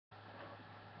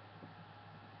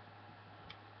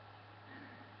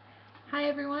Hi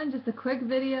everyone, just a quick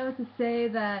video to say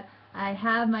that I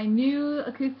have my new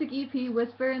acoustic EP,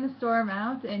 Whisper in the Storm,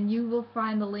 out, and you will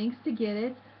find the links to get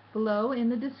it below in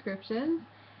the descriptions.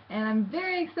 And I'm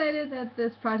very excited that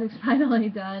this project's finally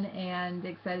done and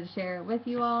excited to share it with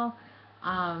you all.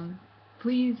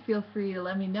 Please feel free to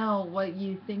let me know what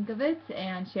you think of it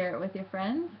and share it with your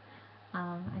friends.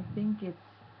 I think it's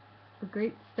a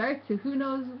great start to who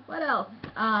knows what else.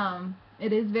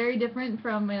 It is very different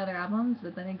from my other albums,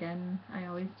 but then again, I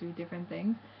always do different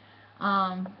things.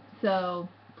 So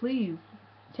please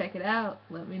check it out.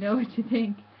 Let me know what you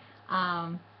think.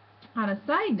 On a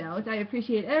side note, I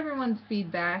appreciate everyone's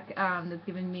feedback that's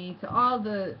given me to all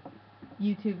the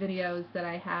YouTube videos that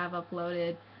I have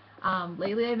uploaded.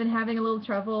 Lately I've been having a little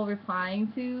trouble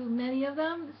replying to many of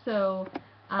them, so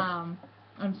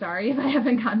I'm sorry if I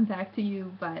haven't gotten back to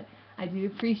you, but I do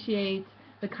appreciate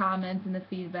the comments and the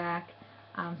feedback.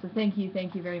 So thank you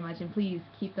very much, and please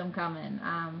keep them coming.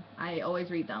 I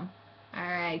always read them.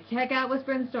 Alright, check out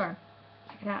Whisper in the Storm.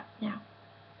 Check it out now.